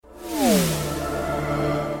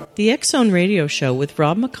The X-Zone Radio Show with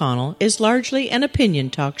Rob McConnell is largely an opinion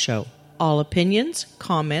talk show. All opinions,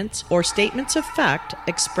 comments, or statements of fact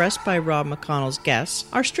expressed by Rob McConnell's guests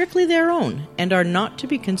are strictly their own and are not to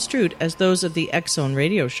be construed as those of the X-Zone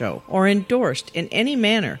Radio Show or endorsed in any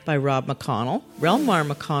manner by Rob McConnell, Relmar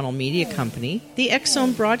McConnell Media Company, the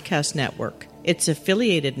X-Zone Broadcast Network, its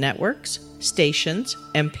affiliated networks, stations,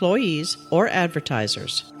 employees, or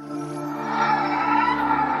advertisers.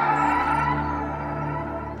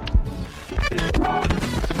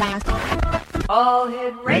 All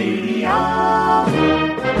Hit Radio.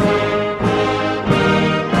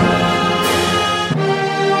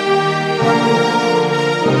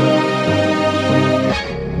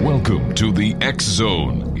 Welcome to the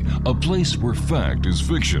X-Zone, a place where fact is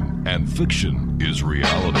fiction and fiction is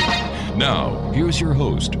reality. Now, here's your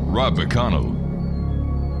host, Rob McConnell.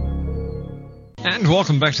 And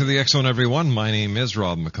welcome back to the X-Zone, everyone. My name is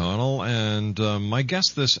Rob McConnell, and my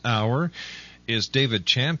guest this hour is David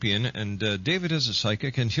Champion, and David is a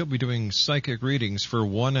psychic, and he'll be doing psychic readings for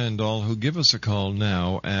one and all who give us a call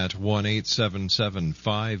now at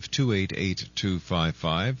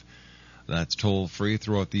 1-877-528-8255. That's toll-free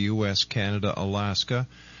throughout the U.S., Canada, Alaska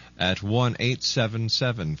at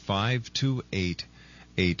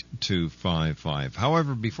 1-877-528-8255.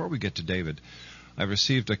 However, before we get to David, I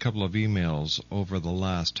received a couple of emails over the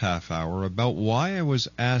last half hour about why I was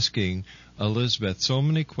asking Elizabeth so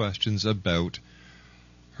many questions about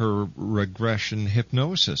her regression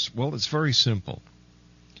hypnosis. Well, it's very simple.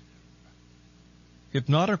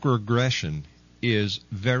 Hypnotic regression is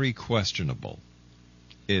very questionable.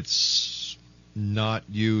 It's not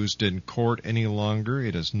used in court any longer.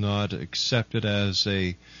 It is not accepted as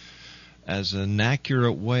an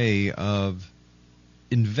accurate way of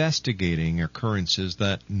investigating occurrences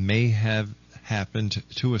that may have happened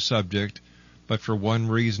to a subject, but for one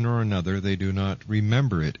reason or another they do not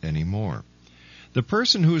remember it anymore. The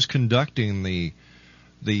person who is conducting the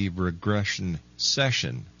regression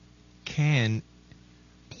session can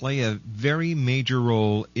play a very major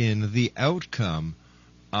role in the outcome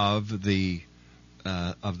of the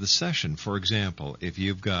session. For example, if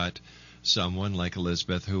you've got someone like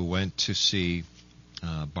Elizabeth who went to see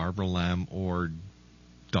Barbara Lamb or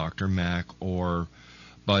Dr. Mack or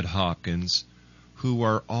Bud Hopkins, who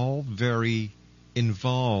are all very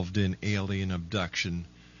involved in alien abduction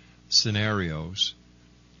scenarios,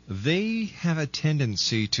 they have a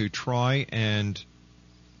tendency to try and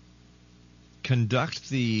conduct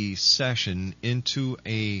the session into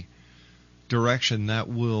a direction that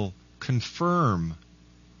will confirm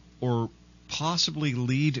or possibly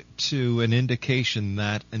lead to an indication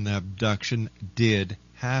that an abduction did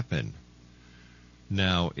happen.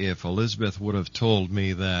 Now, if Elizabeth would have told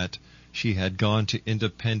me that she had gone to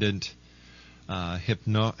independent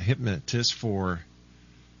hypnotists for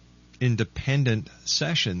independent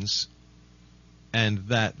sessions and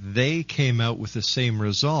that they came out with the same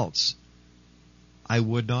results, I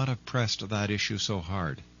would not have pressed that issue so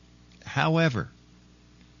hard. However,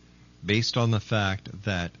 based on the fact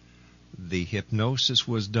that the hypnosis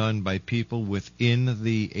was done by people within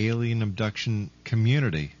the alien abduction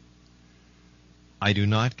community, I do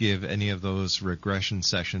not give any of those regression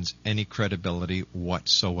sessions any credibility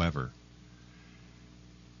whatsoever.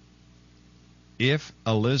 If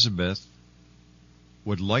Elizabeth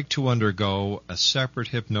would like to undergo a separate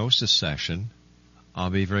hypnosis session,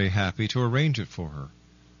 I'll be very happy to arrange it for her.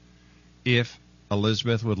 If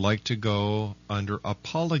Elizabeth would like to go under a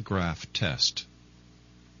polygraph test,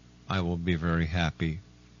 I will be very happy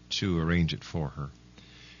to arrange it for her.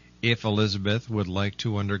 If Elizabeth would like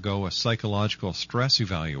to undergo a psychological stress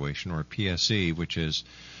evaluation, or PSE, which is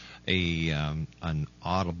an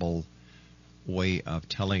audible way of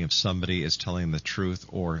telling if somebody is telling the truth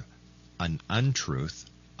or an untruth,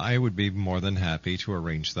 I would be more than happy to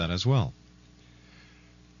arrange that as well.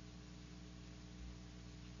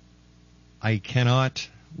 I cannot,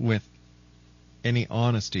 with any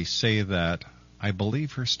honesty, say that I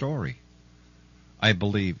believe her story. I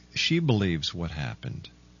believe she believes what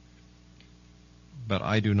happened. But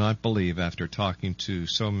I do not believe, after talking to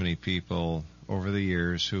so many people over the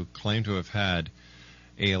years who claim to have had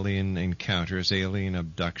alien encounters, alien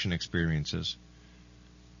abduction experiences,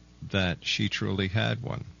 that she truly had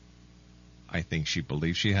one. I think she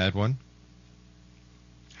believes she had one.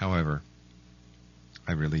 However,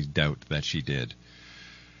 I really doubt that she did.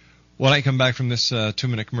 When I come back from this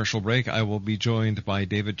 2-minute commercial break, I will be joined by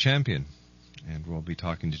David Champion, and we'll be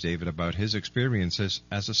talking to David about his experiences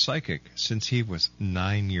as a psychic since he was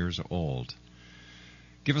 9 years old.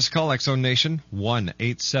 Give us a call, X Zone Nation.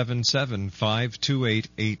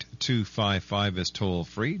 1-877-528-8255 is toll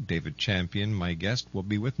free. David Champion, my guest, will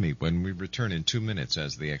be with me when we return in 2 minutes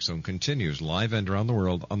as the X Zone continues live and around the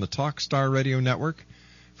world on the Talkstar Radio Network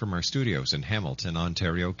from our studios in Hamilton,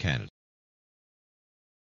 Ontario, Canada.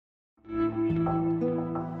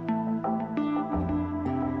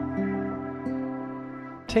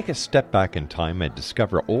 Take a step back in time and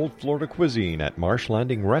discover old Florida cuisine at Marsh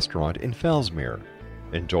Landing Restaurant in Fellsmere.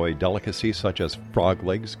 Enjoy delicacies such as frog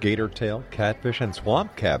legs, gator tail, catfish, and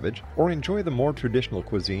swamp cabbage, or enjoy the more traditional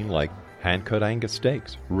cuisine like hand-cut Angus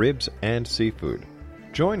steaks, ribs, and seafood.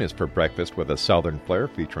 Join us for breakfast with a southern flair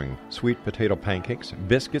featuring sweet potato pancakes,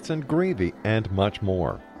 biscuits, and gravy, and much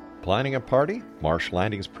more. Planning a party? Marsh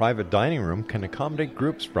Landing's private dining room can accommodate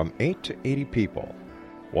groups from 8 to 80 people.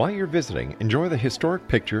 While you're visiting, enjoy the historic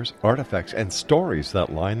pictures, artifacts, and stories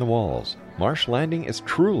that line the walls. Marsh Landing is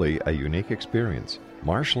truly a unique experience.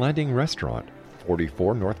 Marsh Landing Restaurant,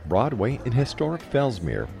 44 North Broadway in historic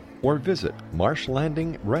Fellsmere, or visit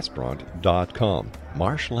marshlandingrestaurant.com.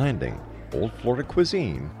 Marsh Landing, old Florida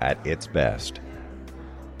cuisine at its best.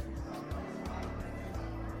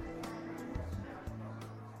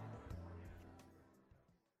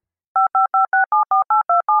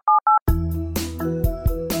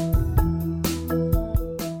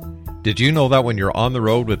 Did you know that when you're on the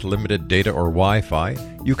road with limited data or Wi-Fi,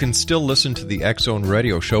 you can still listen to the X Zone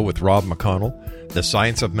Radio Show with Rob McConnell, The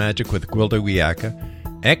Science of Magic with Gwilda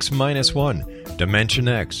Wiyaka, X-1, Dimension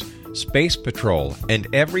X, Space Patrol, and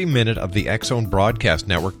every minute of the X Zone Broadcast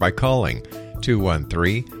Network by calling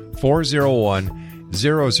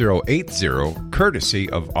 213-401-0080, courtesy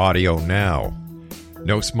of Audio Now.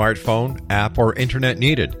 No smartphone, app, or internet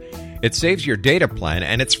needed. It saves your data plan,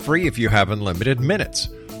 and it's free if you have unlimited minutes.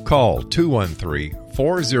 Call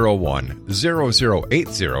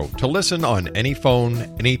 213-401-0080 to listen on any phone,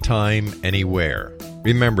 anytime, anywhere.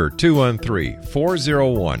 Remember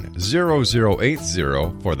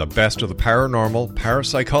 213-401-0080 for the best of the paranormal,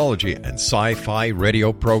 parapsychology, and sci-fi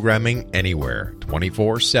radio programming anywhere,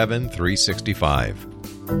 24/7, 365.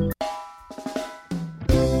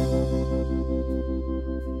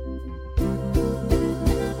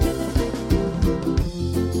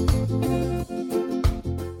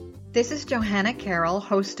 This is Johanna Carroll,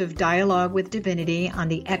 host of Dialogue with Divinity on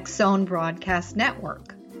the X Zone Broadcast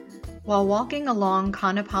Network. While walking along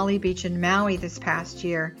Kaanapali Beach in Maui this past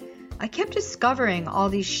year, I kept discovering all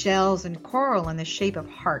these shells and coral in the shape of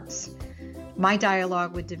hearts. My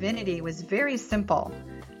dialogue with Divinity was very simple.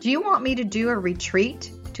 Do you want me to do a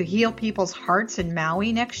retreat to heal people's hearts in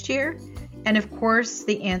Maui next year? And of course,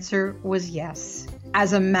 the answer was yes.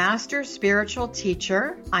 As a master spiritual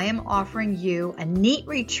teacher, I am offering you a neat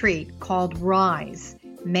retreat called Rise,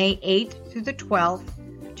 May 8th through the 12th,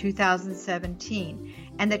 2017,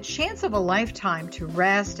 and the chance of a lifetime to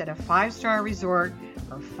rest at a 5-star resort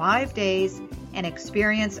for 5 days and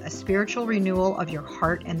experience a spiritual renewal of your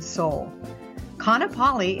heart and soul.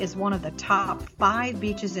 Kaanapali is one of the top 5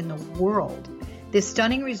 beaches in the world. This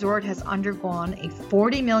stunning resort has undergone a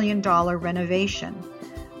 $40 million renovation.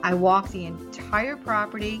 I walked the entire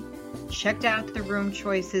property, checked out the room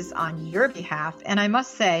choices on your behalf, and I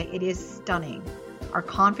must say it is stunning. Our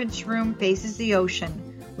conference room faces the ocean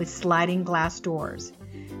with sliding glass doors.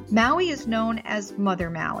 Maui is known as Mother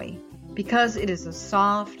Maui because it is a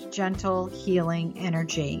soft, gentle, healing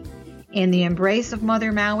energy. In the embrace of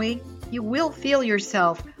Mother Maui, you will feel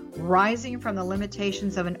yourself rising from the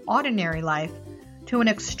limitations of an ordinary life to an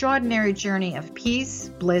extraordinary journey of peace,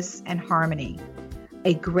 bliss, and harmony.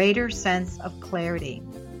 A greater sense of clarity.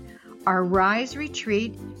 Our Rise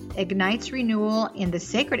retreat ignites renewal in the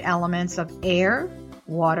sacred elements of air,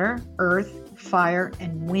 water, earth, fire,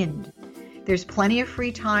 and wind. There's plenty of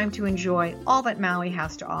free time to enjoy all that Maui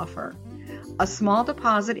has to offer. A small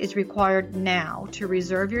deposit is required now to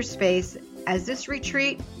reserve your space, as this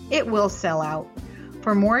retreat, it will sell out.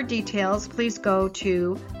 For more details, please go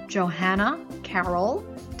to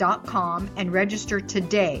johannacarroll.com and register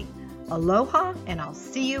today. Aloha, and I'll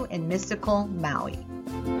see you in mystical Maui.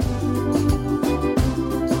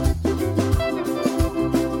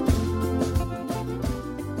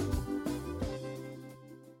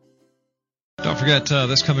 Don't forget,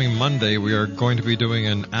 this coming Monday, we are going to be doing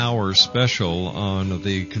an hour special on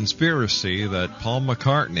the conspiracy that Paul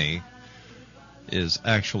McCartney is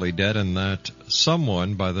actually dead and that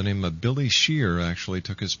someone by the name of Billy Shear actually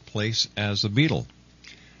took his place as a Beatle.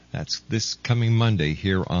 That's this coming Monday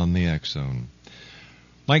here on the X Zone.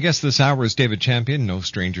 My guest this hour is David Champion, no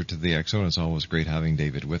stranger to the X Zone. It's always great having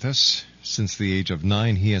David with us. Since the age of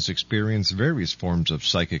 9, he has experienced various forms of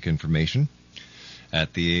psychic information.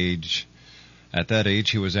 At the age At that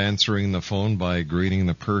age, he was answering the phone by greeting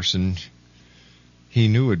the person he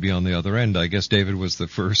knew would be on the other end. I guess David was the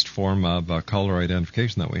first form of caller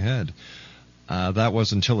identification that we had. That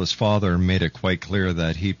was until his father made it quite clear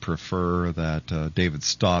that he'd prefer that David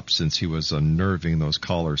stop, since he was unnerving those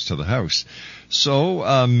callers to the house.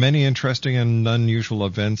 So many interesting and unusual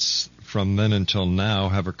events from then until now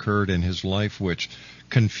have occurred in his life which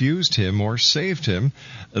confused him or saved him,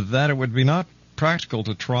 that it would be not practical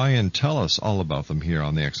to try and tell us all about them here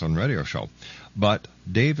on the X-Zone Radio Show. But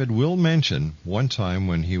David will mention one time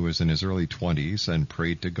when he was in his early 20s and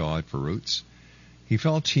prayed to God for roots. He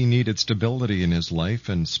felt he needed stability in his life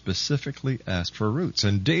and specifically asked for roots.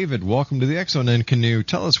 And David, welcome to the X-Zone, and can you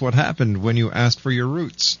tell us what happened when you asked for your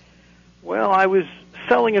roots? Well, I was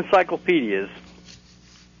selling encyclopedias,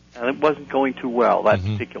 and it wasn't going too well that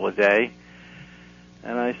particular day.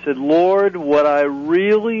 And I said, Lord, what I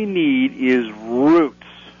really need is roots.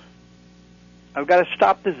 I've got to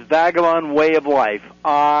stop this vagabond way of life.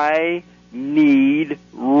 I need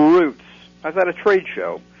roots. I was at a trade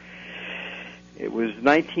show. It was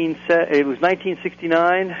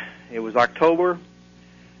 1969. It was October,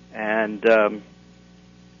 and a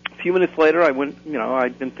few minutes later, I went. I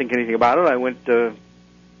didn't think anything about it. I went to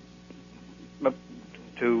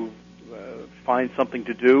find something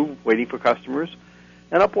to do, waiting for customers,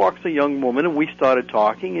 and up walks a young woman, and we started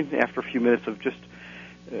talking. And after a few minutes of just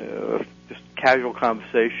casual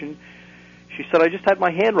conversation, she said, I just had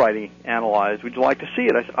my handwriting analyzed. Would you like to see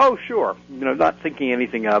it? I said, oh, sure. Not thinking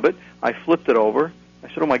anything of it. I flipped it over. I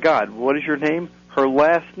said, oh, my God, what is your name? Her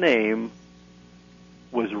last name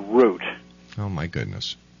was Root. Oh, my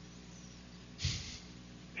goodness.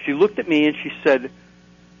 She looked at me and she said,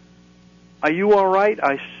 are you all right?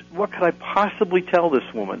 What could I possibly tell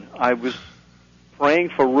this woman? I was praying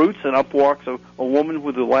for roots, and up walks a woman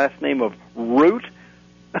with the last name of Root?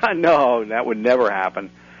 No, that would never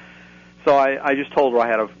happen. So I just told her I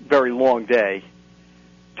had a very long day.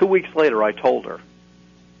 2 weeks later, I told her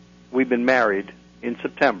we've been married in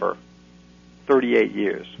September 38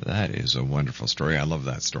 years. That is a wonderful story. I love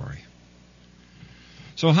that story.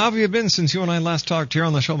 So how have you been since you and I last talked here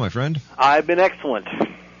on the show, my friend? I've been excellent.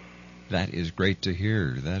 That is great to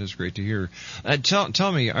hear. That is great to hear.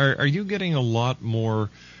 Tell me, are you getting a lot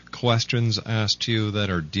more questions asked to you that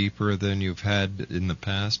are deeper than you've had in the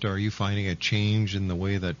past? Are you finding a change in the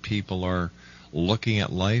way that people are looking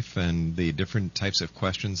at life and the different types of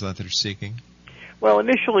questions that they're seeking? Well,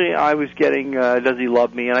 initially I was getting, does he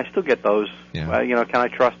love me? And I still get those. Yeah. Can I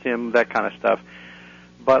trust him? That kind of stuff.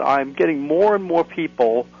 But I'm getting more and more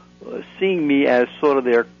people seeing me as sort of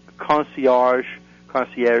their concierge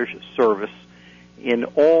service in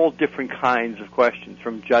all different kinds of questions,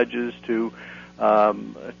 from judges to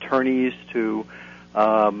attorneys to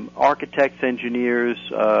architects, engineers,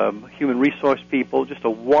 human resource people, just a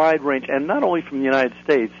wide range, and not only from the United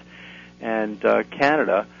States and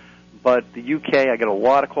Canada, but the UK. I get a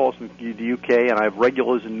lot of calls from the UK, and I have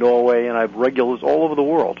regulars in Norway, and I have regulars all over the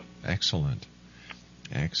world. Excellent.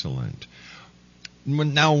 Excellent.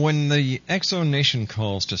 Now, when the X-Zone Nation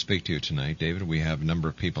calls to speak to you tonight, David, we have a number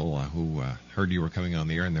of people who heard you were coming on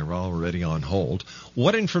the air, and they're already on hold.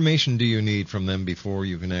 What information do you need from them before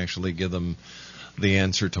you can actually give them the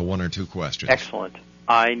answer to one or two questions? Excellent.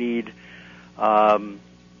 I need the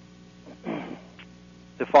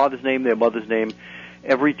father's name, their mother's name,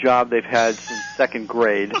 every job they've had since second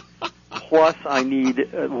grade. Plus, I need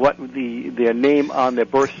their name on their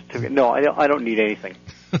birth certificate. No, I don't need anything.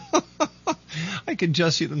 I could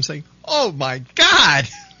just see them saying, oh, my God!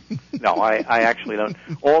 No, I actually don't.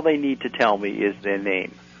 All they need to tell me is their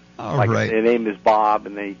name. All like right. If their name is Bob,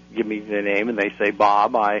 and they give me their name, and they say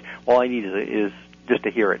Bob, all I need is just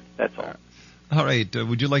to hear it. That's all. All right.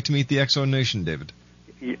 Would you like to meet the X-Zone Nation, David?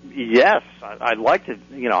 Yes. I'd like to.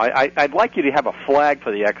 I'd like you to have a flag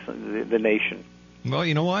for the nation. Well,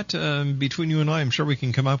 you know what? Between you and I, I'm sure we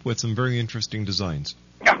can come up with some very interesting designs.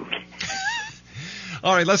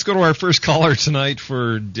 All right, let's go to our first caller tonight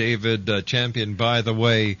for David Champion. By the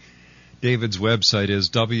way, David's website is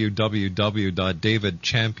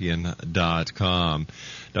www.davidchampion.com.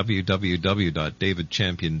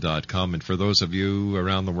 www.davidchampion.com. And for those of you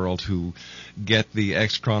around the world who get the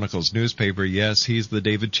X Chronicles newspaper, yes, he's the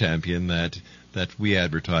David Champion that we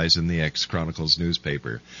advertise in the X Chronicles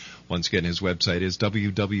newspaper. Once again, his website is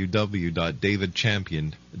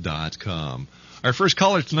www.davidchampion.com. Our first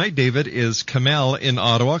caller tonight, David, is Kamel in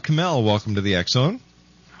Ottawa. Kamel, welcome to the X-Zone.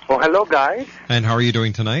 Well, hello, guys. And how are you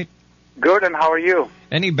doing tonight? Good, and how are you?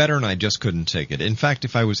 Any better, and I just couldn't take it. In fact,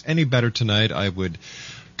 if I was any better tonight, I would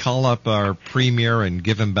call up our premier and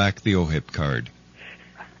give him back the OHIP card.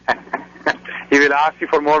 he will ask you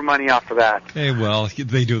for more money after that. Hey, well,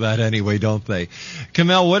 they do that anyway, don't they?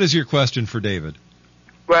 Kamel, what is your question for David?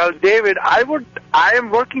 Well, David, I am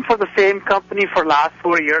working for the same company for last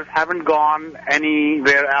 4 years, haven't gone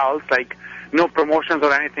anywhere else, like no promotions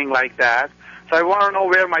or anything like that. So I want to know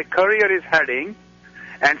where my career is heading.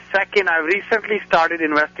 And second, I've recently started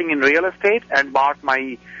investing in real estate and bought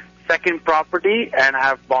my second property, and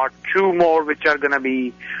have bought 2 more which are going to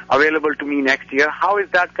be available to me next year. How is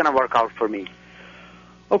that going to work out for me?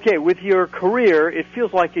 Okay, with your career, it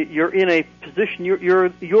feels like you're in a position. You're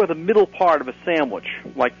the middle part of a sandwich,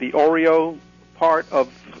 like the Oreo part of.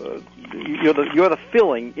 You're the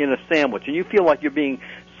filling in a sandwich, and you feel like you're being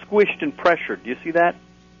squished and pressured. Do you see that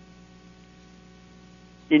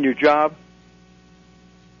in your job?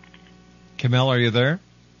 Kamel, are you there?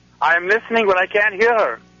 I am listening, but I can't hear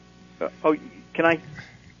her. Can I?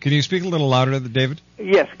 Can you speak a little louder, David?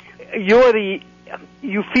 Yes,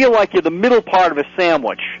 you feel like you're the middle part of a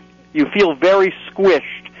sandwich. You feel very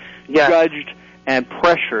squished, judged, and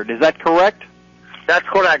pressured. Is that correct? That's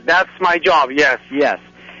correct. That's my job, yes. Yes.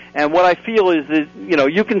 And what I feel is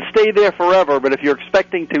you can stay there forever, but if you're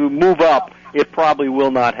expecting to move up, it probably will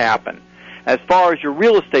not happen. As far as your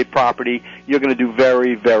real estate property, you're going to do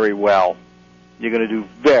very, very well. You're going to do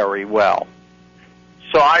very well.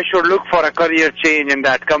 So I should look for a career change in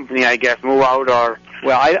that company, I guess, move out or...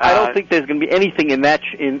 Well, I don't think there's going to be anything in that.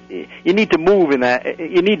 You need to move in that.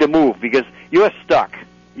 You need to move because you're stuck.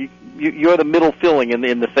 You're the middle filling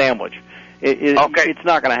in the sandwich. Okay. It's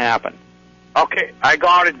not going to happen. Okay, I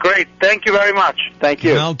got it. Great. Thank you very much. Thank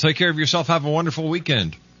you. Well, take care of yourself. Have a wonderful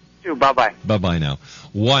weekend. You too. Bye-bye. Bye-bye now.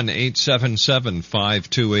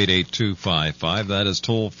 1-877-528-8255. That is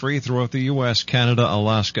toll-free throughout the U.S., Canada,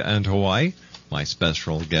 Alaska, and Hawaii. My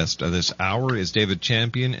special guest this hour is David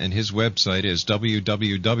Champion, and his website is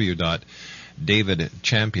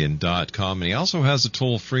www.davidchampion.com. And he also has a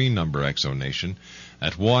toll-free number, Exonation,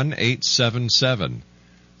 at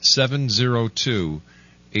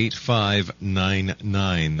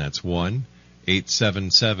 1-877-702-8599. That's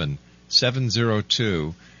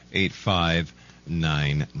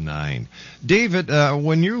 1-877-702-8599. David,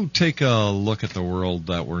 when you take a look at the world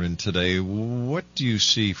that we're in today, what do you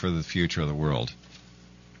see for the future of the world?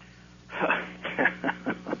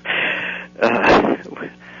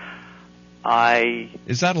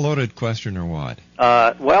 Is that a loaded question or what?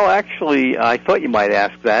 Well, actually, I thought you might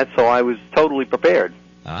ask that, so I was totally prepared.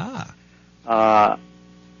 I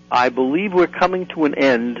believe we're coming to an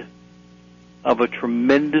end of a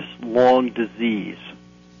tremendous long disease.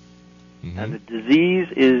 Mm-hmm. And the disease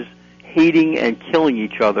is hating and killing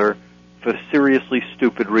each other for seriously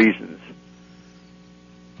stupid reasons.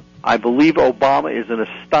 I believe Obama is an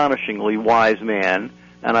astonishingly wise man,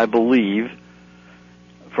 and I believe,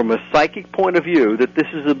 from a psychic point of view, that this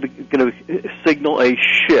is going to signal a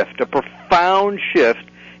shift, a profound shift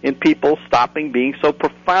in people stopping being so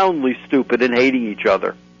profoundly stupid and hating each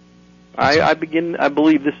other. I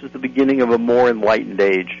believe this is the beginning of a more enlightened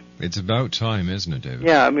age. It's about time, isn't it, David?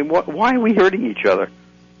 Yeah, I mean, why are we hurting each other?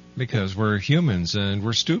 Because we're humans and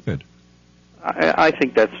we're stupid. I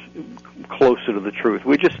think that's closer to the truth.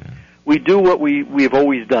 We do what we've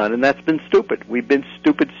always done, and that's been stupid. We've been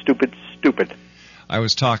stupid. I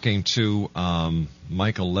was talking to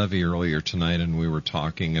Michael Levy earlier tonight, and we were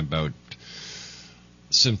talking about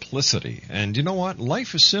simplicity. And you know what?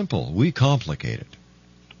 Life is simple. We complicate it.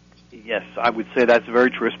 Yes, I would say that's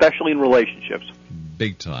very true, especially in relationships.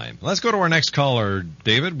 Big time. Let's go to our next caller,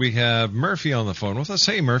 David. We have Murphy on the phone with us.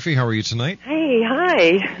 Hey, Murphy, how are you tonight? Hey,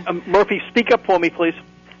 hi. Murphy, speak up for me, please.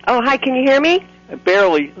 Oh, hi, can you hear me?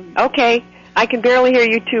 Barely. Okay. I can barely hear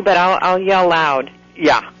you, too, but I'll yell loud.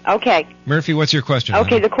 Yeah. Okay. Murphy, what's your question?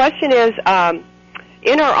 Okay, the question is,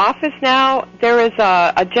 in our office now, there is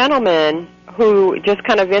a gentleman who just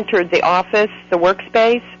kind of entered the office, the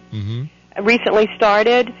workspace, recently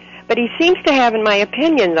started. But he seems to have, in my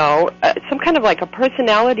opinion, though, some kind of like a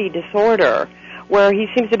personality disorder where he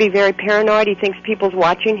seems to be very paranoid. He thinks people's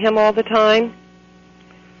watching him all the time.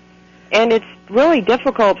 And it's really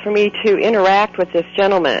difficult for me to interact with this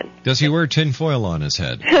gentleman. Does he wear tinfoil on his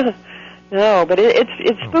head? No, but it's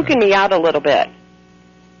spooking me out a little bit.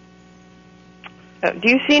 Do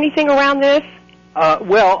you see anything around this?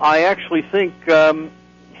 Well, I actually think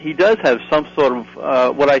he does have some sort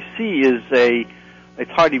of, what I see is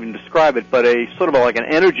it's hard to even describe it, but a sort of like an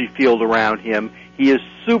energy field around him. He is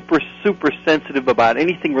super, super sensitive about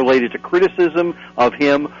anything related to criticism of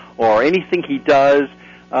him or anything he does.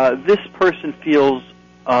 This person feels,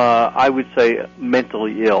 I would say,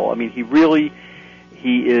 mentally ill. I mean, he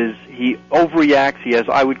overreacts. He has,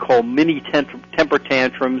 I would call, mini temper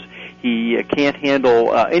tantrums. He can't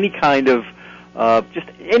handle any kind of just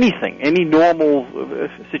anything, any normal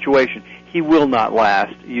situation, he will not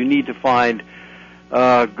last. You need to find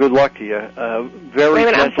good luck to you. Very Wait a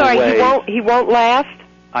minute, I'm gentle sorry, ways. he won't last?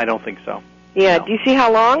 I don't think so. Yeah, No. do you see how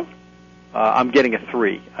long? I'm getting a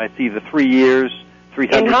 3. It's either 3 years,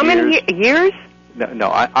 300 In how years. many years? No,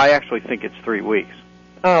 I actually think it's 3 weeks.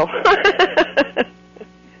 Oh.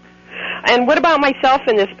 And what about myself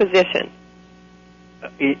in this position?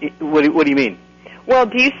 What do you mean? Well,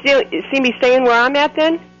 do you see me staying where I'm at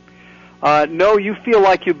then? No, you feel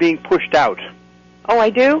like you're being pushed out. Oh,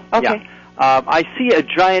 I do? Okay. Yeah. I see a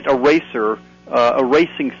giant eraser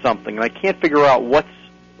erasing something, and I can't figure out what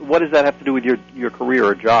does that have to do with your career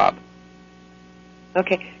or job.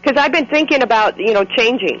 Okay, because I've been thinking about,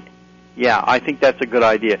 changing. Yeah, I think that's a good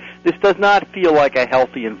idea. This does not feel like a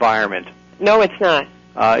healthy environment. No, it's not.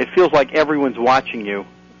 It feels like everyone's watching you.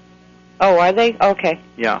 Oh, are they? Okay.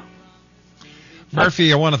 Yeah.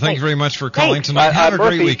 Murphy, I want to thank you very much for calling Thanks. tonight. Have a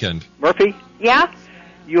Murphy, great weekend. Murphy? Yeah?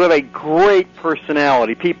 You have a great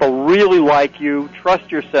personality. People really like you.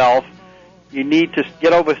 Trust yourself. You need to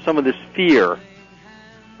get over some of this fear.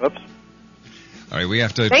 Oops. All right, we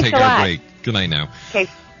have to Thanks take a our lot. break. Good night now. Okay.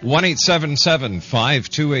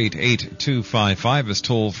 1-877-528-8255 is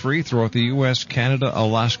toll-free throughout the U.S., Canada,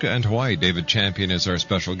 Alaska, and Hawaii. David Champion is our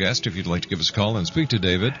special guest. If you'd like to give us a call and speak to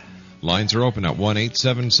David, lines are open at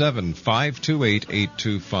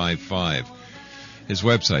 1-877-528-8255. His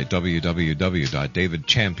website,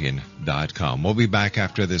 www.davidchampion.com. We'll be back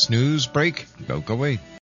after this news break. Don't go away.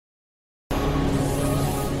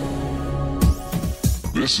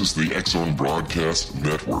 This is the X-Zone Broadcast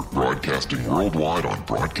Network, broadcasting worldwide on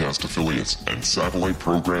broadcast affiliates and satellite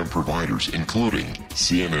program providers, including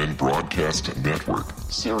CNN Broadcast Network,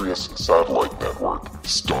 Sirius Satellite Network,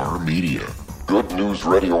 Star Media, Good News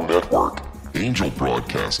Radio Network, Angel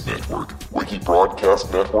Broadcast Network, Wiki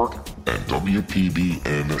Broadcast Network, and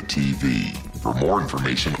WPBN TV. For more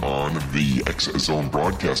information on the X-Zone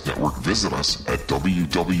Broadcast Network, visit us at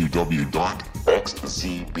www.xzbn.net.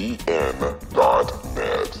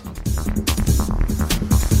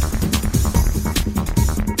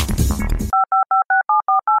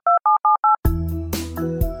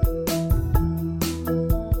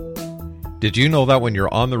 Did you know that when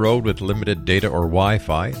you're on the road with limited data or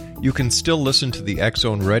Wi-Fi, you can still listen to the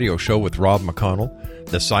X-Zone Radio Show with Rob McConnell,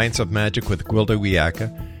 The Science of Magic with Gwilda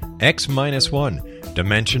Wiyaka, X-1,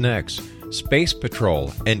 Dimension X, Space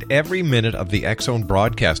Patrol, and every minute of the X-Zone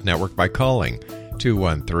Broadcast Network by calling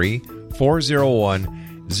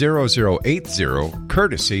 213-401-0080,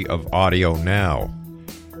 courtesy of Audio Now.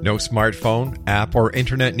 No smartphone, app, or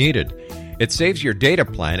internet needed. It saves your data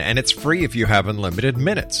plan, and it's free if you have unlimited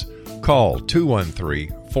minutes. Call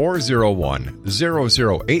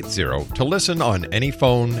 213-401-0080 to listen on any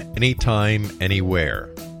phone, anytime, anywhere.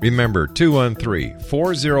 Remember,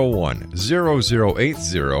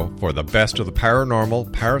 213-401-0080 for the best of the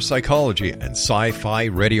paranormal, parapsychology, and sci-fi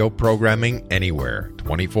radio programming anywhere,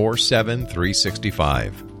 24/7,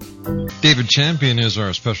 365. David Champion is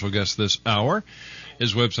our special guest this hour.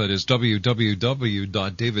 His website is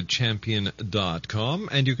www.davidchampion.com,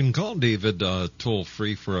 and you can call David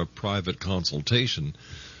toll-free for a private consultation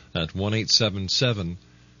at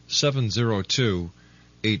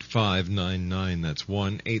 1-877-702-8599. That's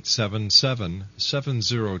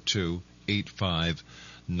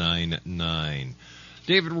 1-877-702-8599.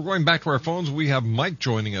 David, we're going back to our phones. We have Mike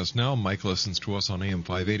joining us now. Mike listens to us on AM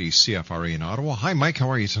 580 CFRA in Ottawa. Hi, Mike. How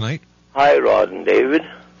are you tonight? Hi, Rod and David.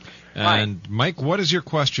 And, Mike, what is your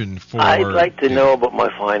question for... I'd like to know about my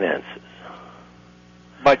finances.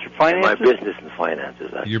 About your finances? My business and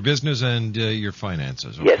finances. Actually. Your business and your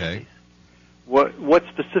finances, Yes, okay? please. What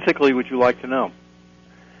specifically would you like to know?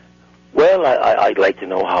 Well, I'd like to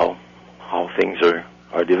know how things are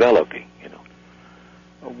developing, you know.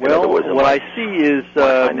 Well, In other words, what I see is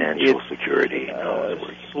financial it's security.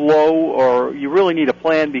 slow, or you really need a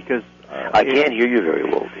plan because... I can't hear you very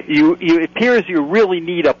well, Dave. It appears you really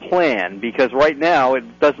need a plan because right now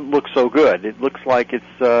it doesn't look so good. It looks like it's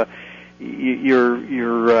you're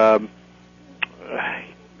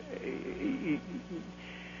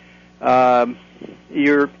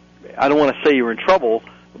I don't want to say you're in trouble,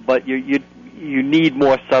 but you need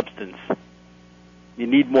more substance. You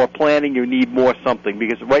need more planning. You need more something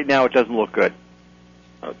because right now it doesn't look good.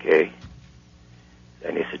 Okay.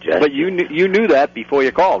 Any suggestions? But you knew that before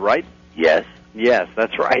you called, right? Yes. Yes,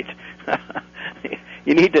 that's right.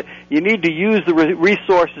 You need to use the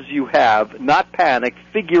resources you have, not panic.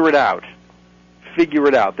 Figure it out. Figure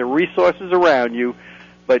it out. There are resources around you,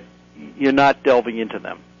 but you're not delving into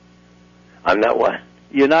them. I'm not what?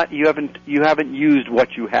 You haven't used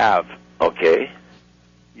what you have. Okay.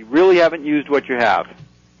 You really haven't used what you have.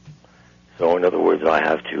 So, in other words, I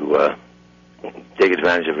have to take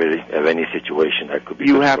advantage of any situation that could be.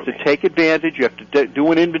 You have to take advantage. You have to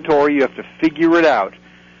do an inventory. You have to figure it out.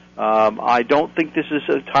 I don't think this is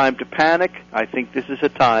a time to panic. I think this is a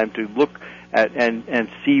time to look at and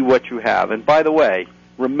see what you have. And by the way,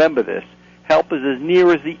 remember this. Help is as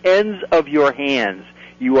near as the ends of your hands.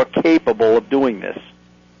 You are capable of doing this.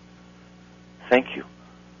 Thank you.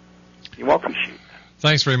 You're welcome.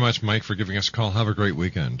 Thanks very much, Mike, for giving us a call. Have a great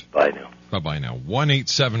weekend. Bye now. Bye-bye now.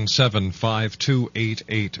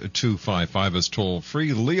 1-877-528-8255 is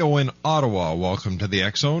toll-free. Leo in Ottawa, welcome to the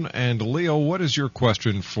X-Zone. And, Leo, what is your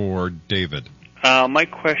question for David? My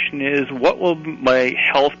question is, what will my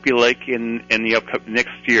health be like in the upcoming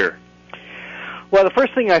next year? Well, the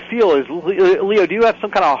first thing I feel is, Leo, do you have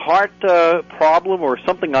some kind of heart problem or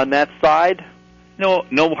something on that side? No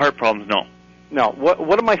heart problems, no. No.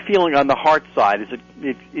 What am I feeling on the heart side? Is it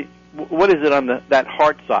what is it on that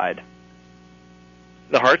heart side?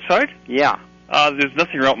 The heart side? Yeah. There's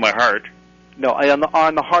nothing wrong with my heart. No,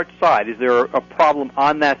 on the heart side, is there a problem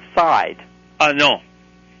on that side? No.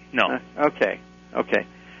 Okay.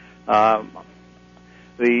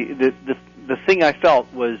 The thing I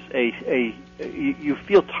felt was you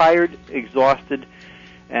feel tired, exhausted,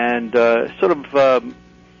 and sort of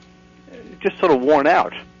worn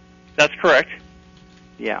out. That's correct.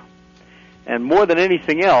 Yeah. And more than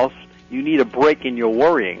anything else, you need a break in your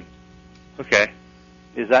worrying. Okay.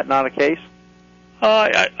 Is that not a case?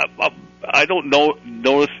 I don't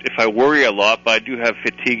notice if I worry a lot, but I do have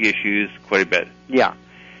fatigue issues quite a bit. Yeah.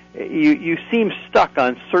 You seem stuck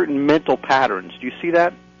on certain mental patterns. Do you see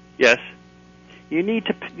that? Yes. You need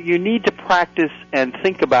to practice and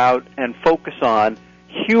think about and focus on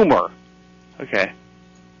humor. Okay.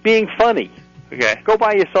 Being funny. Okay. Go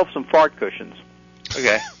buy yourself some fart cushions.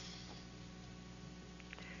 Okay.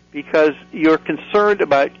 Because you're concerned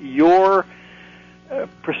about your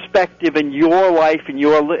perspective and your life and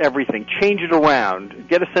your everything. Change it around.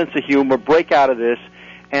 Get a sense of humor. Break out of this.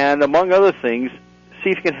 And among other things,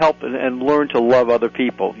 see if you can help and learn to love other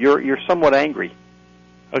people. You're somewhat angry.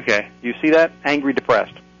 Okay. You see that? Angry,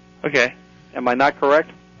 depressed. Okay. Am I not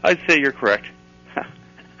correct? I'd say you're correct.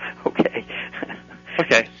 Okay.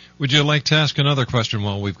 Okay. Would you like to ask another question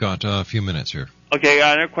while we've got a few minutes here? Okay,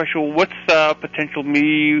 another question. What's potential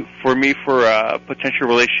for a potential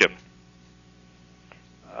relationship?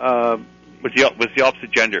 With the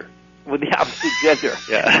opposite gender. With the opposite gender.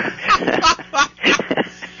 Yeah.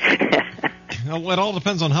 Well, it all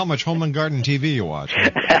depends on how much Home and Garden TV you watch.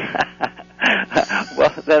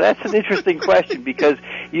 Well, that's an interesting question because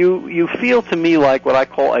you feel to me like what I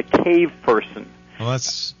call a cave person. Well,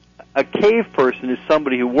 that's... A cave person is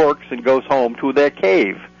somebody who works and goes home to their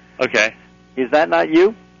cave. Okay. Is that not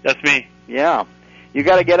you? That's me. Yeah. You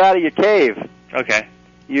got to get out of your cave. Okay.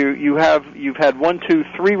 You've had 1, 2,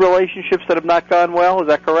 3 relationships that have not gone well. Is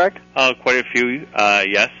that correct? Quite a few.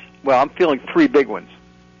 Yes. Well, I'm feeling 3 big ones.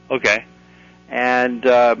 Okay. And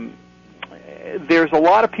there's a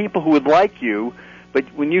lot of people who would like you, but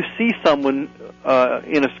when you see someone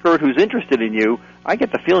in a skirt who's interested in you, I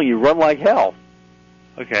get the feeling you run like hell.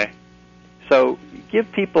 Okay. So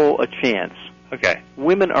give people a chance. Okay.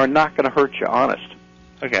 Women are not going to hurt you, honest.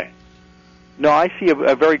 Okay. No, I see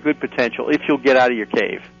a very good potential if you'll get out of your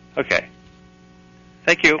cave. Okay.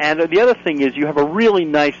 Thank you. And the other thing is you have a really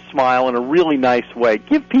nice smile and a really nice way.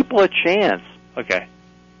 Give people a chance. Okay.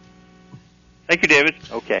 Thank you, David.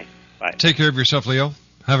 Okay. Bye. Take care of yourself, Leo.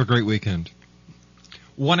 Have a great weekend.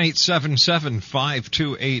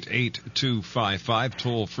 1-877-528-8255,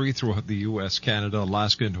 toll free throughout the U.S., Canada,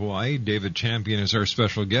 Alaska, and Hawaii. David Champion is our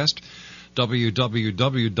special guest.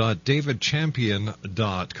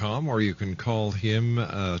 www.davidchampion.com, or you can call him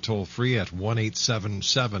toll free at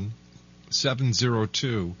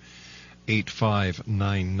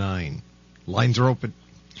 1-877-702-8599. Lines are open.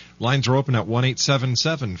 Lines are open at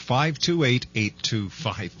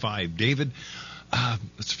 1-877-528-8255. David,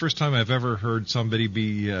 it's the first time I've ever heard somebody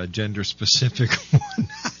be gender-specific when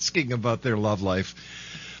asking about their love life.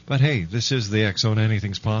 But hey, this is the X-Zone.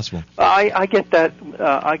 Anything's possible. I get that.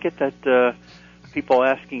 People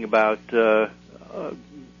asking about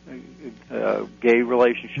gay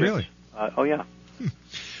relationships. Really? Oh yeah.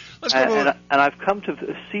 Let's go and I've come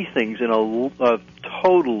to see things in a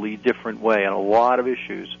totally different way on a lot of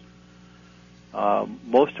issues.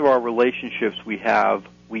 Most of our relationships we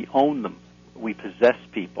own them. We possess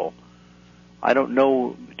people. I don't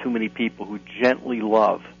know too many people who gently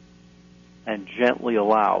love and gently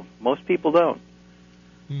allow. Most people don't.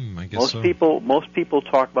 I guess Most people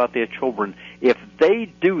talk about their children. If they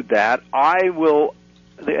do that, I will,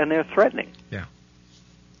 and they're threatening. Yeah.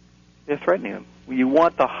 They're threatening them. You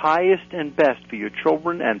want the highest and best for your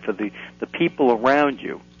children and for the people around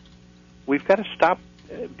you. We've got to stop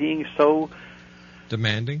being so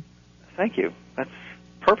demanding. Thank you. That's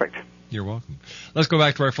perfect. You're welcome. Let's go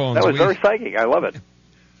back to our phones. That was very psychic. I love it.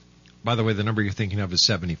 By the way, the number you're thinking of is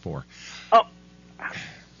 74. Oh,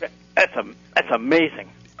 that's amazing.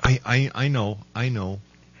 I know.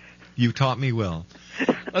 You taught me well.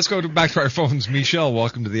 Let's go back to our phones. Michelle,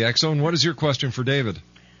 welcome to the X-Zone. What is your question for David?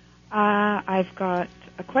 I've got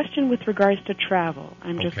a question with regards to travel.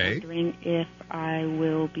 I'm just wondering if I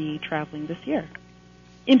will be traveling this year,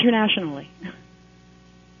 internationally.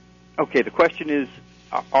 Okay, the question is,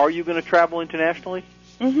 are you going to travel internationally?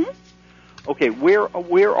 Mm-hmm. Okay,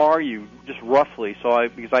 where are you, just roughly?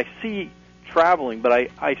 Because I see traveling, but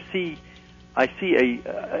I see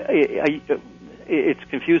it's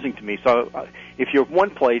confusing to me. So if you're one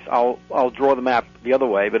place, I'll draw the map the other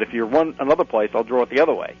way. But if you're another place, I'll draw it the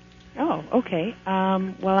other way. Oh, okay.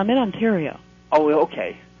 Well, I'm in Ontario. Oh,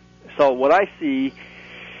 okay. So what I see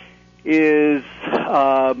is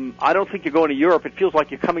I don't think you're going to Europe. It feels like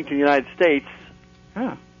you're coming to the United States.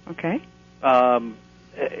 Oh, okay. I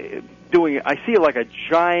see it like a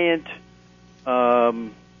giant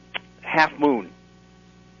half moon.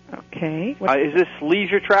 Okay. Is this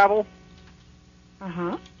leisure travel?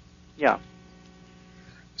 Uh-huh. Yeah.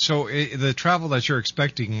 So the travel that you're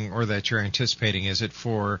expecting or that you're anticipating, is it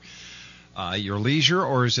for your leisure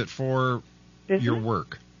or is it for business? Your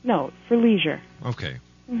work? No, for leisure. Okay.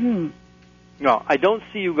 Mm-hmm. No, I don't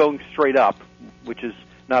see you going straight up, which is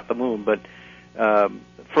not the moon, but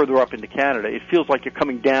further up into Canada. It feels like you're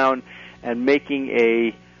coming down and making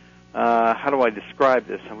a, how do I describe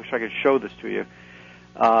this? I wish I could show this to you.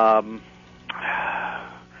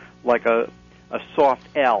 Like a soft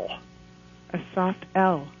L. A soft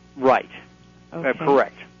L. Right. Okay.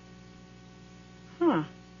 Correct. Huh.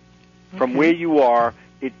 From where you are,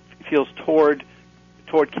 it feels toward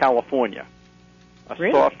California.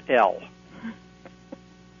 Really? Soft L.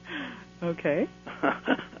 Okay.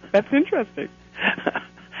 That's interesting.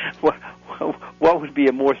 What would be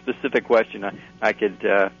a more specific question I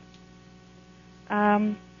could...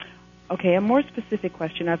 Okay, a more specific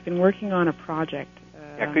question. I've been working on a project.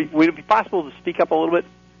 Would it be possible to speak up a little bit?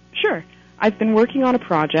 Sure. I've been working on a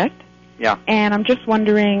project. Yeah. And I'm just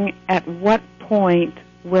wondering, at what point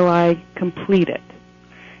will I complete it?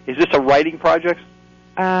 Is this a writing project?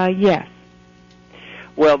 Yes.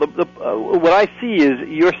 Well, what I see is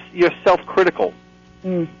you're self-critical.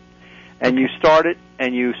 Mm. And you start it,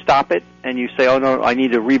 and you stop it, and you say, oh, no, I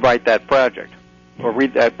need to rewrite that project, or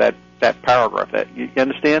read that paragraph. You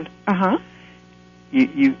understand? Uh-huh.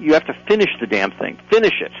 You have to finish the damn thing.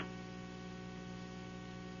 Finish it.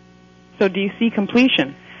 So do you see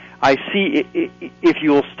completion? I see if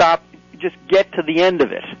you'll stop, just get to the end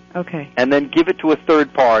of it. Okay. And then give it to a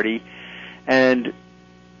third party, and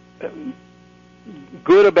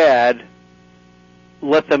good or bad,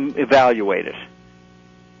 let them evaluate it.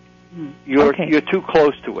 You're too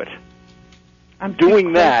close to it.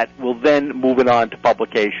 Doing that will then move it on to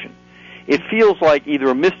publication. It feels like either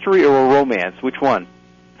a mystery or a romance. Which one?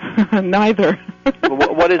 Neither.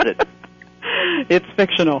 What is it? It's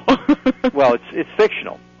fictional. Well, it's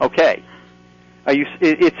fictional. Okay.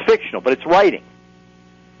 It's fictional, but it's writing.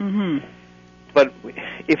 Mm-hmm. But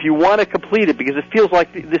if you want to complete it, because it feels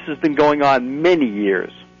like this has been going on many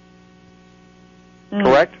years.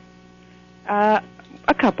 Correct? A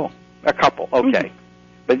couple. A couple, okay. Mm-hmm.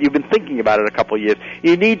 But you've been thinking about it a couple of years.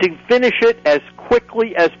 You need to finish it as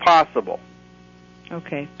quickly as possible.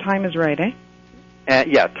 Okay. Time is right, eh?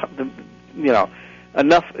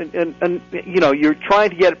 Enough, and you're trying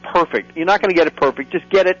to get it perfect. You're not going to get it perfect. Just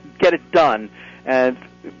get it done, and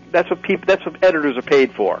that's what editors are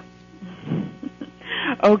paid for.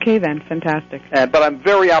 Okay, then, fantastic. But I'm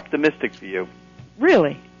very optimistic for you.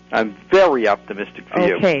 Really? I'm very optimistic for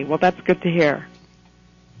you. Okay, well, that's good to hear.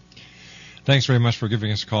 Thanks very much for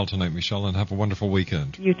giving us a call tonight, Michelle, and have a wonderful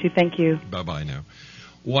weekend. You too, thank you. Bye-bye now.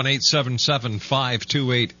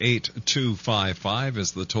 1-877-528-8255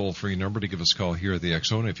 is the toll-free number to give us a call here at the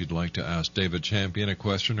X-Zone if you'd like to ask David Champion a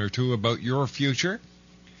question or two about your future.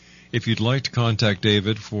 If you'd like to contact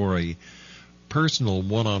David for a personal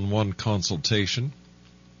one-on-one consultation,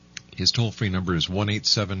 his toll-free number is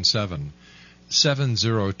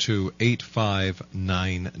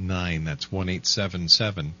 1-877-702-8599. That's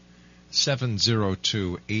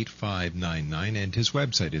 1-877-702-8599, and his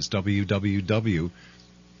website is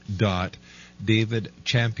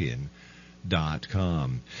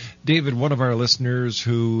www.davidchampion.com. David, one of our listeners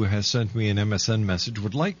who has sent me an MSN message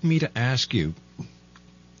would like me to ask you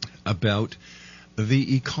about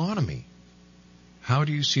the economy. How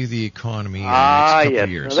do you see the economy in the next couple of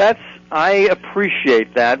years? I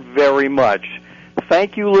appreciate that very much.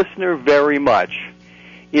 Thank you, listener, very much.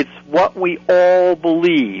 It's what we all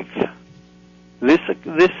believe. This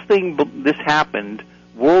happened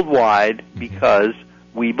worldwide because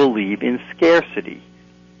we believe in scarcity.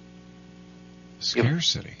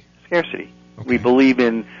 Scarcity. Okay. We believe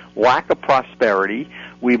in lack of prosperity.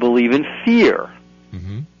 We believe in fear.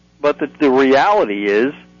 But the reality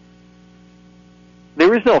is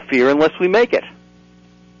there is no fear unless we make it.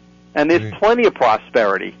 And there's plenty of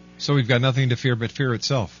prosperity. So we've got nothing to fear but fear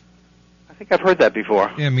itself. I think I've heard that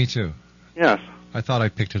before. Yeah, me too. Yes. I thought I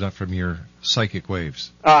picked it up from your psychic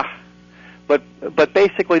waves. But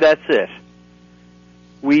basically that's it.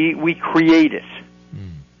 We create it.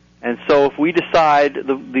 And so if we decide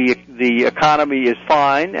the economy is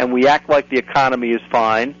fine and we act like the economy is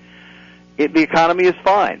fine, the economy is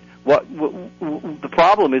fine. The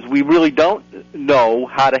problem is we really don't know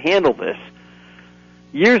how to handle this.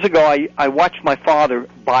 Years ago, I watched my father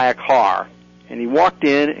buy a car, and he walked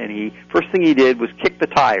in, and first thing he did was kick the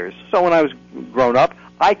tires. So when I was grown up,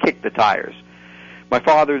 I kicked the tires. My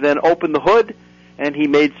father then opened the hood, and he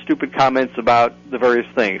made stupid comments about the various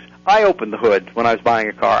things. I opened the hood when I was buying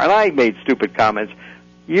a car, and I made stupid comments.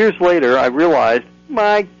 Years later, I realized,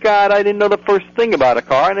 my God, I didn't know the first thing about a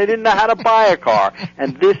car, and I didn't know how to buy a car.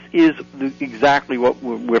 And this is exactly what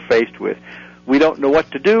we're faced with. We don't know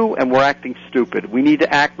what to do, and we're acting stupid. We need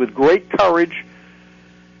to act with great courage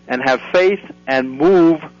and have faith and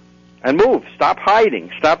move. Stop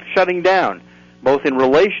hiding. Stop shutting down, both in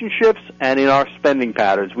relationships and in our spending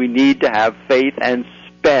patterns. We need to have faith and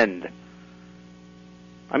spend.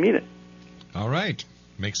 I mean it. All right.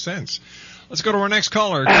 Makes sense. Let's go to our next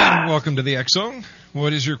caller. Ken, welcome to the X Zone.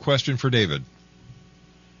 What is your question for David?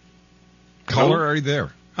 Hello? Caller, are you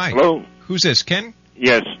there? Hi. Hello. Who's this, Ken?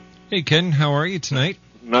 Yes. Hey, Ken, how are you tonight?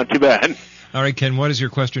 Not too bad. All right, Ken, what is your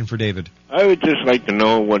question for David? I would just like to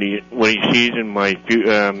know what he sees in my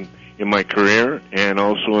career and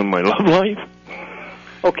also in my love life.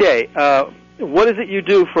 Okay, what is it you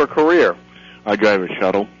do for a career? I drive a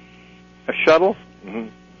shuttle. A shuttle? Mm-hmm.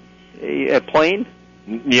 A plane?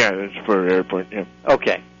 Yeah, it's for an airport, yeah.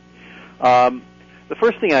 Okay. The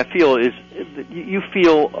first thing I feel is that you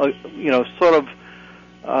feel, sort of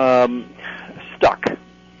stuck.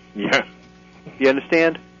 Yeah. You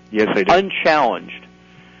understand? Yes, I do. Unchallenged.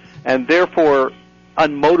 And therefore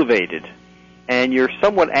unmotivated. And you're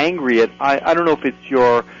somewhat angry at, I don't know if it's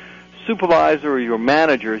your supervisor or your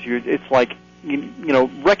managers. It's like,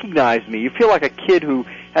 recognize me. You feel like a kid who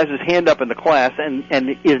has his hand up in the class and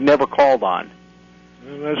is never called on.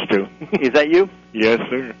 Well, that's true. Is that you? Yes,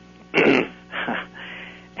 sir.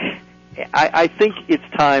 I think it's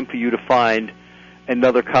time for you to find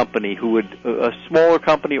another company a smaller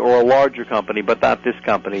company or a larger company, but not this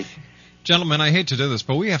company. Gentlemen, I hate to do this,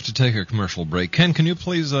 but we have to take a commercial break. Ken, can you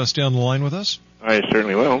please stay on the line with us? I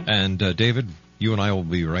certainly will. And David, you and I will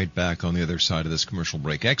be right back on the other side of this commercial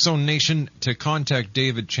break. X Zone Nation, to contact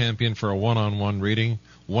David Champion for a one-on-one reading,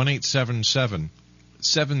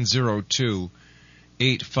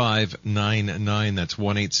 1-877-702-8599. That's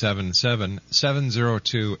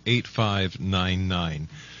 1-877-702-8599.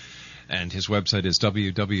 And his website is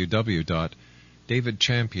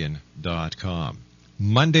www.davidchampion.com.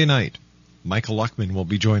 Monday night, Michael Luckman will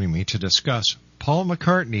be joining me to discuss Paul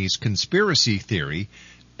McCartney's conspiracy theory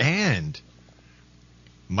and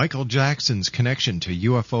Michael Jackson's connection to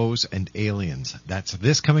UFOs and aliens. That's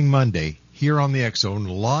this coming Monday here on the X Zone,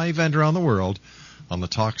 live and around the world on the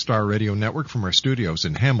Talkstar Radio Network from our studios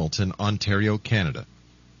in Hamilton, Ontario, Canada.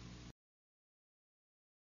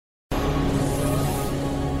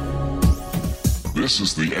 This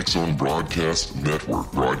is the X Zone Broadcast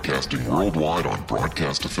Network, broadcasting worldwide on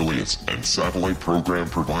broadcast affiliates and satellite program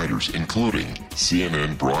providers, including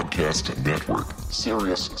CNN Broadcast Network,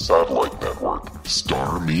 Sirius Satellite Network,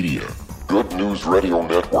 Star Media, Good News Radio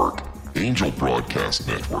Network, Angel Broadcast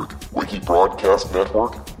Network, Wiki Broadcast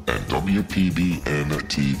Network, and WPBN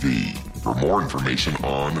TV. For more information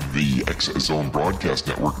on the X Zone Broadcast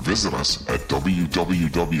Network, visit us at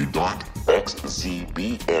www.xzbn.net.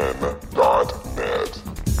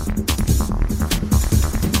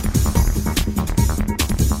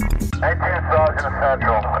 19 Sergeant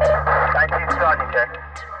Central. 19 Sergeant, check.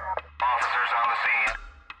 Officers on the scene.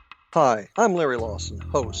 Hi, I'm Larry Lawson,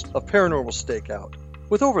 host of Paranormal Stakeout.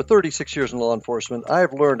 With over 36 years in law enforcement, I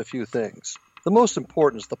have learned a few things. The most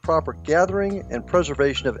important is the proper gathering and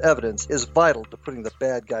preservation of evidence is vital to putting the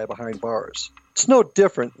bad guy behind bars. It's no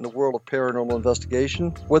different in the world of paranormal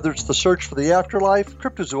investigation. Whether it's the search for the afterlife,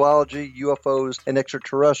 cryptozoology, UFOs, and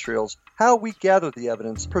extraterrestrials, how we gather the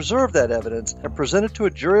evidence, preserve that evidence, and present it to a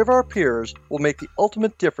jury of our peers will make the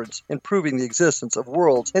ultimate difference in proving the existence of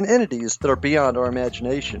worlds and entities that are beyond our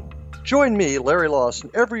imagination. Join me, Larry Lawson,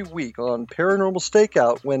 every week on Paranormal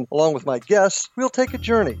Stakeout when, along with my guests, we'll take a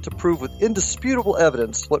journey to prove with indisputable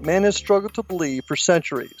evidence what man has struggled to believe for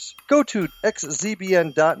centuries. Go to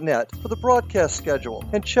xzbn.net for the broadcast schedule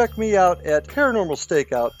and check me out at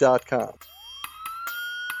paranormalstakeout.com.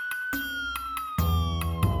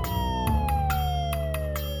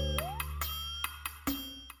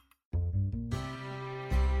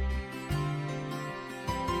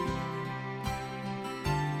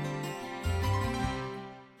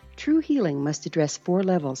 True healing must address 4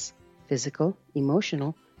 levels: physical,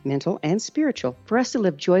 emotional, mental, and spiritual, for us to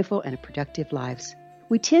live joyful and productive lives.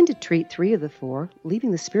 We tend to treat 3 of the 4,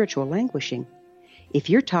 leaving the spiritual languishing.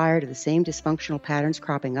 If you're tired of the same dysfunctional patterns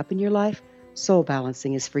cropping up in your life, Soul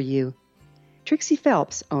Balancing is for you. Trixie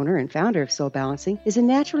Phelps, owner and founder of Soul Balancing, is a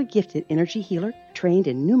naturally gifted energy healer trained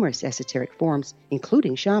in numerous esoteric forms,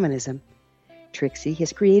 including shamanism. Trixie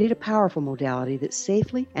has created a powerful modality that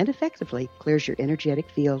safely and effectively clears your energetic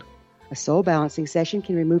field. A soul balancing session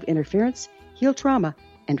can remove interference, heal trauma,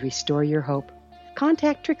 and restore your hope.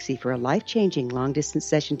 Contact Trixie for a life-changing long-distance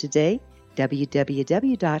session today.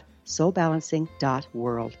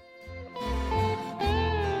 www.soulbalancing.world.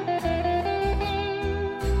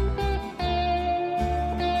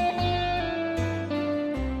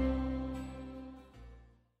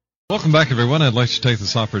 Welcome back, everyone. I'd like to take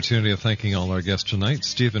this opportunity of thanking all our guests tonight,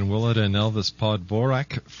 Stephen Willett and Elvis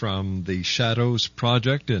Podborak from the Shadows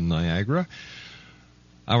Project in Niagara.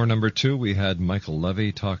 Hour number 2, we had Michael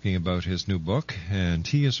Levy talking about his new book, and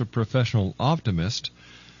he is a professional optimist,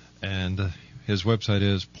 and his website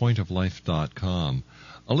is pointoflife.com.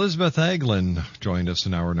 Elizabeth Aglin joined us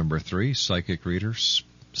in hour number 3, psychic reader,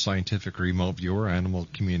 scientific remote viewer, animal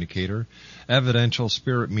communicator, evidential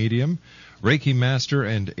spirit medium, Reiki master,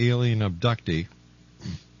 and alien abductee.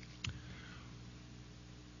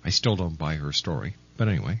 I still don't buy her story. But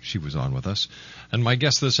anyway, she was on with us. And my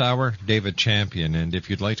guest this hour, David Champion. And if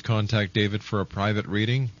you'd like to contact David for a private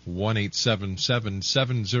reading,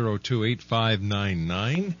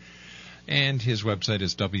 1-877-702-8599. And his website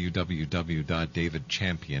is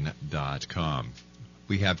www.davidchampion.com.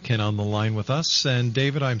 We have Ken on the line with us. And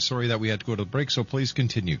David, I'm sorry that we had to go to the break, so please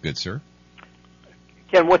continue, good sir.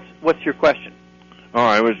 Ken, what's your question? Oh,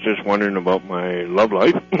 I was just wondering about my love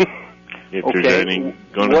life. If there's any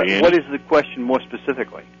going to be any. What is the question more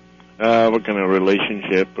specifically? What kind of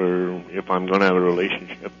relationship, or if I'm going to have a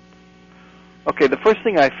relationship. Okay, the first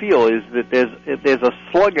thing I feel is that there's a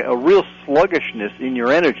real sluggishness in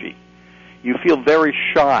your energy. You feel very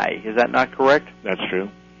shy. Is that not correct? That's true.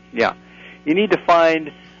 Yeah. You need to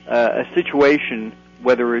find a situation,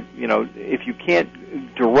 whether if you can't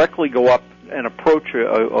directly go up and approach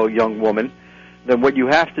a young woman, then what you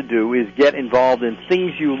have to do is get involved in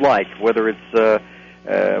things you like, whether it's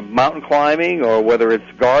mountain climbing, or whether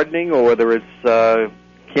it's gardening, or whether it's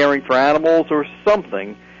caring for animals or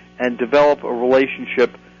something, and develop a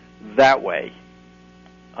relationship that way.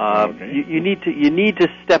 Okay. You need to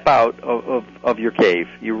step out of your cave.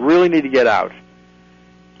 You really need to get out.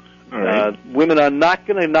 All right. Women are not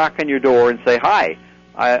going to knock on your door and say, "Hi,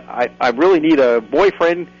 I really need a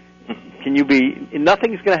boyfriend. Can you be?"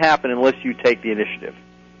 Nothing's going to happen unless you take the initiative.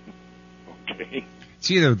 Okay.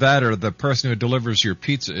 It's either that or the person who delivers your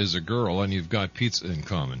pizza is a girl, and you've got pizza in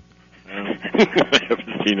common. I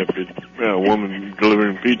haven't seen a woman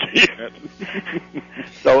delivering pizza yet.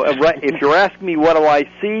 So, if you're asking me what do I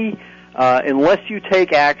see, unless you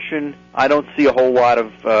take action, I don't see a whole lot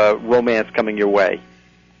of romance coming your way.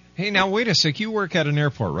 Hey, now wait a sec. You work at an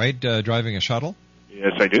airport, right? Driving a shuttle?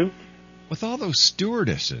 Yes, I do. With all those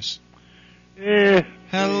stewardesses.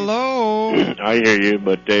 Hello. I hear you,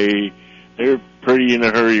 but they're pretty in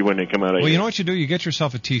a hurry when they come out of Well, here. you know what you do? You get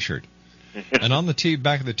yourself a T-shirt. And on the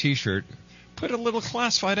back of the T-shirt, put a little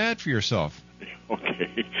classified ad for yourself.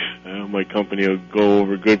 Okay. My company will go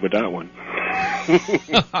over good with that one.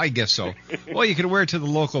 I guess so. Well, you could wear it to the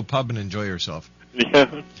local pub and enjoy yourself.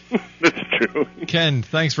 Yeah, that's true. Ken,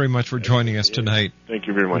 thanks very much for joining us tonight. Thank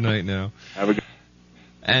you very much. Good night now. Have a good.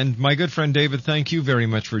 And my good friend David, thank you very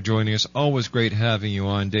much for joining us. Always great having you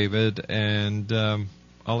on, David. And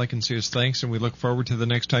all I can say is thanks, and we look forward to the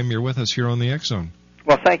next time you're with us here on the X Zone.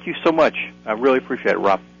 Well, thank you so much. I really appreciate it,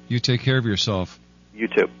 Rob. You take care of yourself. You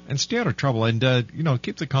too. And stay out of trouble, and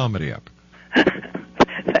keep the comedy up.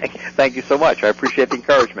 Thank you so much. I appreciate the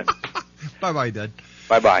encouragement. Bye-bye, Dad.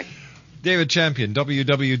 Bye-bye. David Champion,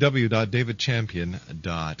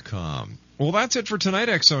 www.davidchampion.com. Well, that's it for tonight,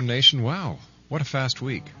 X-Zone Nation. Wow, what a fast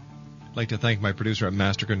week. I'd like to thank my producer at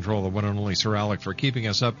Master Control, the one and only Sir Alec, for keeping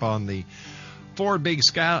us up on the 4 big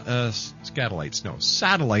satellites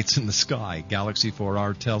in the sky. Galaxy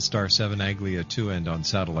 4R, Telstar 7, Aglia 2, and on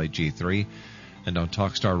satellite G3, and on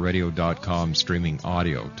TalkStarRadio.com streaming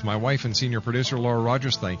audio. To my wife and senior producer, Laura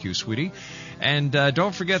Rogers, thank you, sweetie. And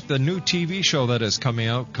don't forget the new TV show that is coming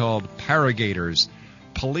out called Paragators,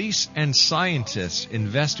 Police and Scientists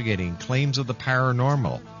Investigating Claims of the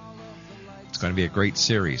Paranormal. It's going to be a great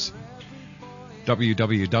series.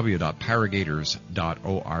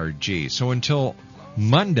 www.paragators.org. So until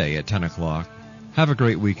Monday at 10 o'clock, have a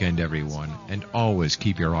great weekend, everyone, and always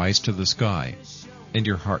keep your eyes to the sky and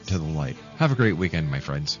your heart to the light. Have a great weekend, my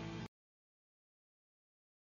friends.